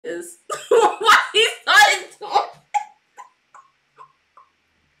Is why he started doing.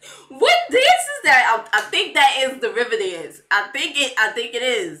 What dance is that? I think that is the river dance. I think it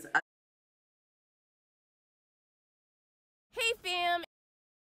is. Hey fam.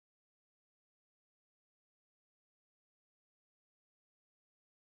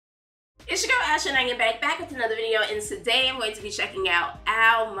 It's your girl Ashley and I get back with another video, and today I'm going to be checking out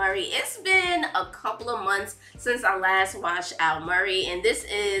Al Murray. It's been a couple of months since I last watched Al Murray, and this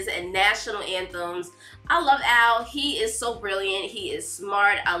is a National Anthems. I love Al. He is so brilliant. He is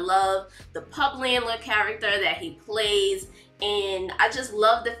smart. I love the pub landlord character that he plays, and I just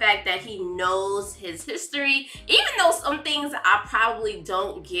love the fact that he knows his history, even though some things I probably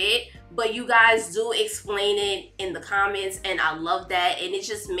don't get, but you guys do explain it in the comments, and I love that, and it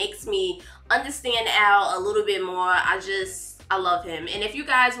just makes me understand Al a little bit more. I love him. And if you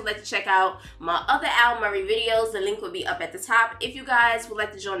guys would like to check out my other Al Murray videos, the link will be up at the top. If you guys would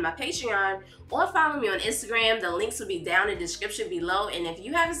like to join my Patreon or follow me on Instagram, the links will be down in the description below. And if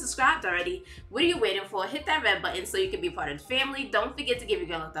you haven't subscribed already, what are you waiting for? Hit that red button so you can be part of the family. Don't forget to give your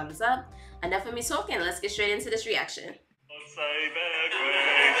girl a thumbs up. Enough of me talking. Let's get straight into this reaction.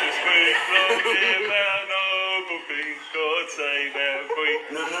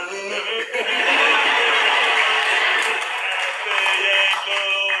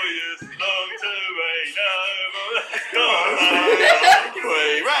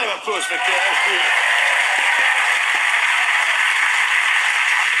 Round of applause for Kate.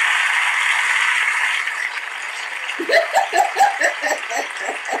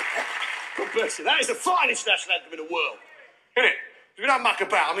 God bless you. That is the finest national anthem in the world, isn't it? We don't muck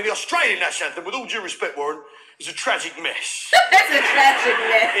about. I mean, the Australian national anthem, with all due respect, Warren, is a tragic mess. It's a tragic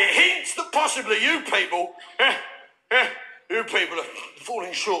mess. It hints that possibly you people are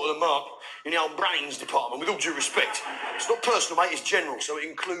falling short of the mark in the old brains department, with all due respect. It's not personal, mate, it's general, so it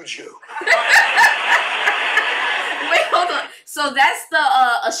includes you. Wait, hold on. So that's the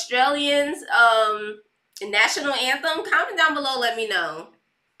Australians national anthem? Comment down below, let me know.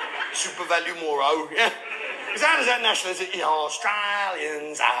 Super value moro, yeah? Because how does that national anthem? The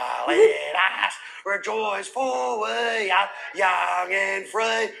Australians are let us rejoice, for we are young and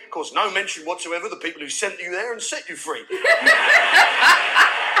free. Of course, no mention whatsoever of the people who sent you there and set you free.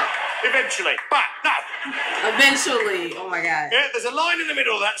 Eventually, but no. Eventually, oh my God. Yeah, there's a line in the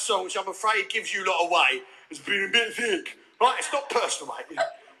middle of that song which I'm afraid gives you lot away as being a bit thick. Right, it's not personal, mate.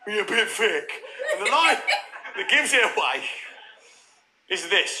 You're a bit thick. And the line that gives it away is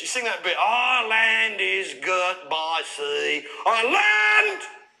this. You sing that bit. Our land is girt by sea. Our land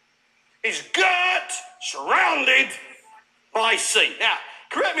is girt, surrounded by sea. Now,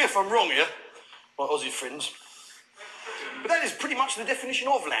 correct me if I'm wrong here, my Aussie friends, but that is pretty much the definition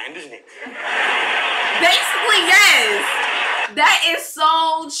of land, isn't it? Basically, yes. That is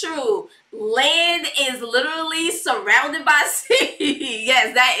so true. Land is literally surrounded by sea.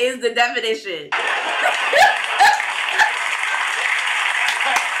 Yes, that is the definition.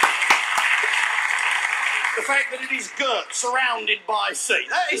 The fact that it is girt, surrounded by sea,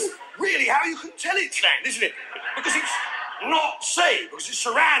 that is really how you can tell it's land, isn't it? Because it's not sea, because it's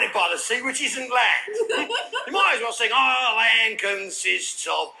surrounded by the sea, which isn't land. You might as well sing, our land consists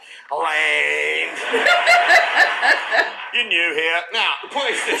of land. You're new here. Now, the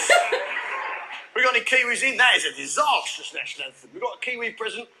point is this. We got any Kiwis in? That is a disastrous national anthem. We got a Kiwi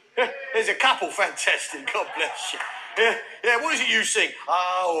present. There's a couple, fantastic. God bless you. Yeah, what is it you sing?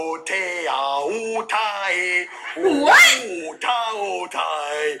 What?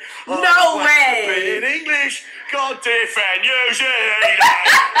 No way. In English, Cardiff and New Zealand.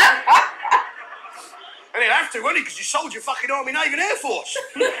 And he'll have to, won't he? Because you sold your fucking Army, Navy and Air Force.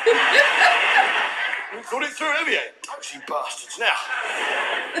 You thought it through, have you? Don't you bastards. Now,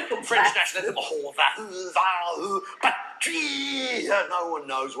 French national anthem. No one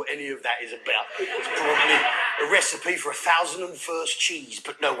knows what any of that is about. It's probably a recipe for 1,001st cheese,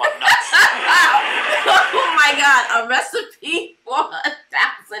 but no one knows. Oh my God, a recipe for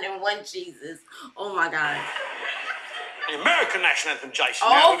 1,001 cheeses. Oh my God. The American national anthem, Jason.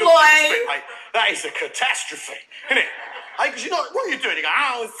 Oh now, boy. respect, mate, that is a catastrophe, isn't it? Hey, because you know, what are you doing? You go,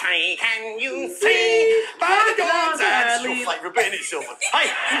 oh, say, can you see by the dawn's It's your favourite bit in itself.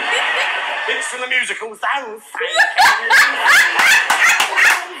 Hey, it's from the musical. Oh, say, can you see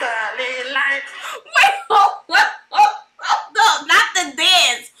the little light? Wait, hold up, not the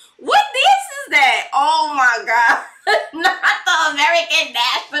dance. What dance is that? Oh my God. Not the American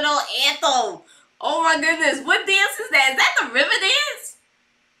National Anthem. Oh my goodness, what dance is that? Is that the river dance?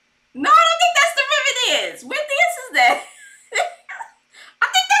 No, I don't think that's the river dance. What dance is that? I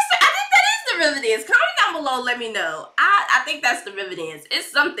think that is the the river dance? Comment down below, let me know. I think that's the river dance.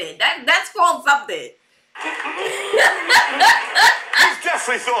 It's something. That's called something. He's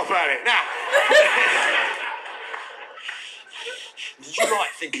definitely thought about it. Now, did you like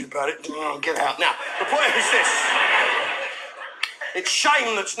thinking about it? Oh, get out. Now, the point is this. It's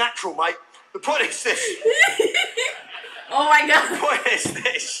shame that's natural, mate. The point is this. Oh my God. The point is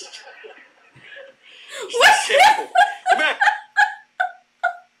this. It's simple.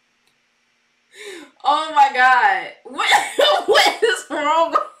 Oh my God. What is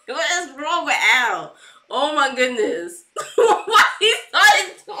wrong with Al? Oh my goodness. Why he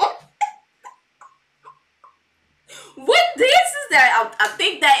started doing What dance is that? I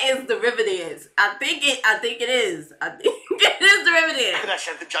think that is the river dance. I think it is. I think it is the river dance. That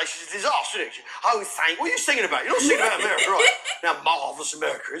said, the Jason's a disaster, isn't it? I was saying, what are you singing about? You're not singing about America, right? Now, marvellous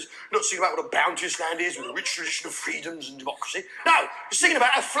America is. You're not singing about what a bounteous land is with a rich tradition of freedoms and democracy. No, you're singing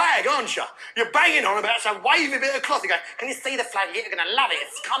about a flag, aren't you? You're banging on about some wavy bit of cloth. You go, can you see the flag here? You're going to love it.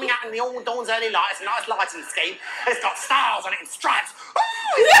 It's coming out in the all dawn's early light. It's a nice lighting scheme. It's got stars on it and stripes. Oh,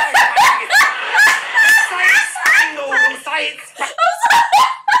 it's very say it's I'm sorry.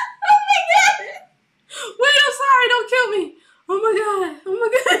 Oh my God. Wait, I'm sorry. Don't kill me. Oh my God. Oh my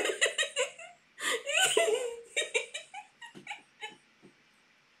God.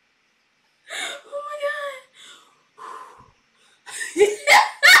 Oh my God. It's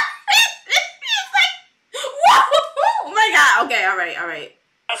like, whoa. Oh my God. Okay, all right.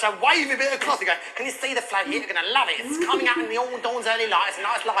 That's a wavy bit of cloth. You go, can you see the flag here? You're going to love it. It's coming out in the all dawn's early light. It's a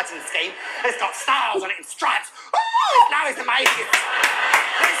nice lighting scheme. It's got stars on it and stripes. Oh, now it's amazing.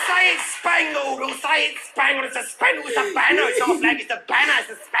 Let's say it's spangled. We'll say it's spangled. It's a spangled. It's a banner. It's not a flag. It's a banner.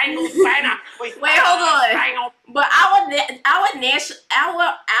 It's a spangled banner. Wait, hold on. But our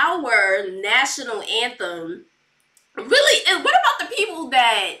national anthem, really, what about the people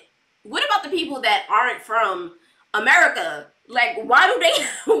that aren't from America? Like, why do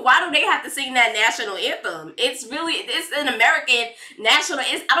they have to sing that national anthem? It's an American national.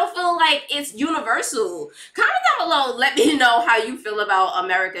 I don't feel like it's universal. Comment down below. Let me know how you feel about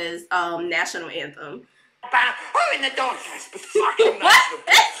America's national anthem. Oh, in the dog face, but fucking national.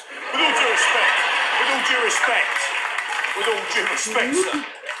 With all due respect, sir,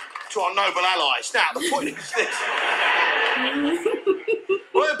 to our noble allies. Now, the point is this.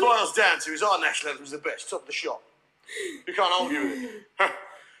 What it boils down to is our national anthem is the best, top of the shop. You can't argue with it.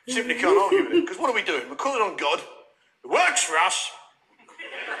 You simply can't argue with it. Because what are we doing? We're calling on God. It works for us.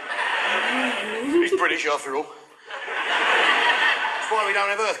 He's British, after all. That's why we don't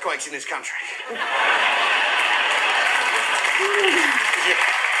have earthquakes in this country.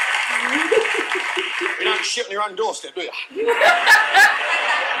 You don't shit on your own doorstep, do you?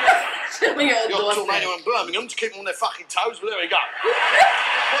 Shit on your own doorstep. You're tornado in Birmingham to keep them on their fucking toes, but there we go.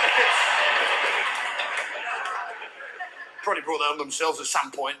 Probably brought that on themselves at some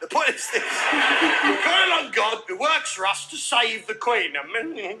point. The point is this. Calling on God, it works for us to save the Queen.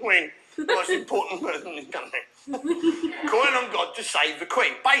 The most important person in the country. Calling on God to save the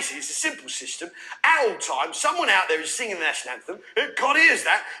Queen. Basically, it's a simple system. At all times, someone out there is singing the national anthem. God hears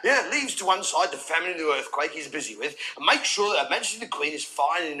that. Yeah, leaves to one side the family of the earthquake he's busy with, and makes sure that Her Majesty the Queen is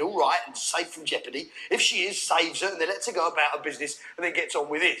fine and all right and safe from jeopardy. If she is, saves her, and then lets her go about her business, and then gets on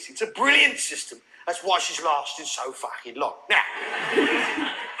with it. It's a brilliant system. That's why she's lasted so fucking long. Now,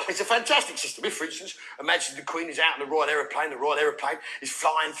 it's a fantastic system. If, for instance, Her Majesty the Queen is out in the royal aeroplane is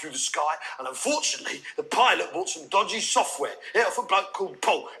flying through the sky, and unfortunately, the pilot bought some dodgy software. Yeah, off a bloke called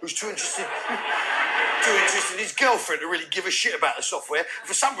Paul, who's too interested in his girlfriend to really give a shit about the software. And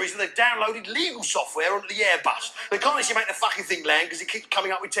for some reason, they've downloaded legal software onto the Airbus. They can't actually make the fucking thing land because it keeps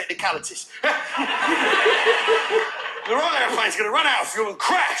coming up with technicalities. The royal aeroplane's going to run out of fuel and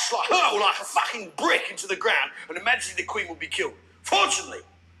crash, hurl like a fucking brick into the ground, and Her Majesty the Queen will be killed. Fortunately,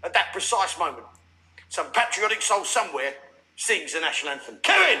 at that precise moment, some patriotic soul somewhere sings the national anthem.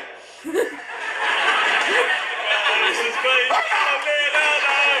 Kevin! No.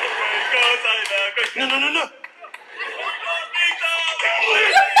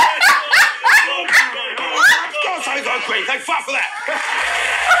 God save the Queen. Thank fuck for that.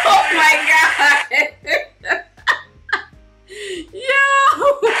 Oh my God. Yo!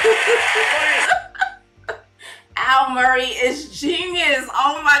 Al Murray is genius.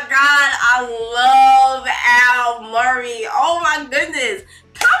 Oh my God, I love Al Murray. Oh my goodness.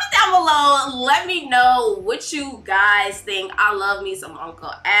 Comment down below. Let me know what you guys think. I love me some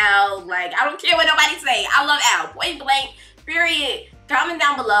Uncle Al. Like, I don't care what nobody say. I love Al. Point blank, period. Comment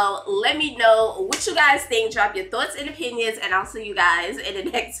down below. Let me know what you guys think. Drop your thoughts and opinions, and I'll see you guys in the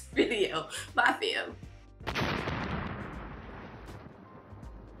next video. Bye, fam.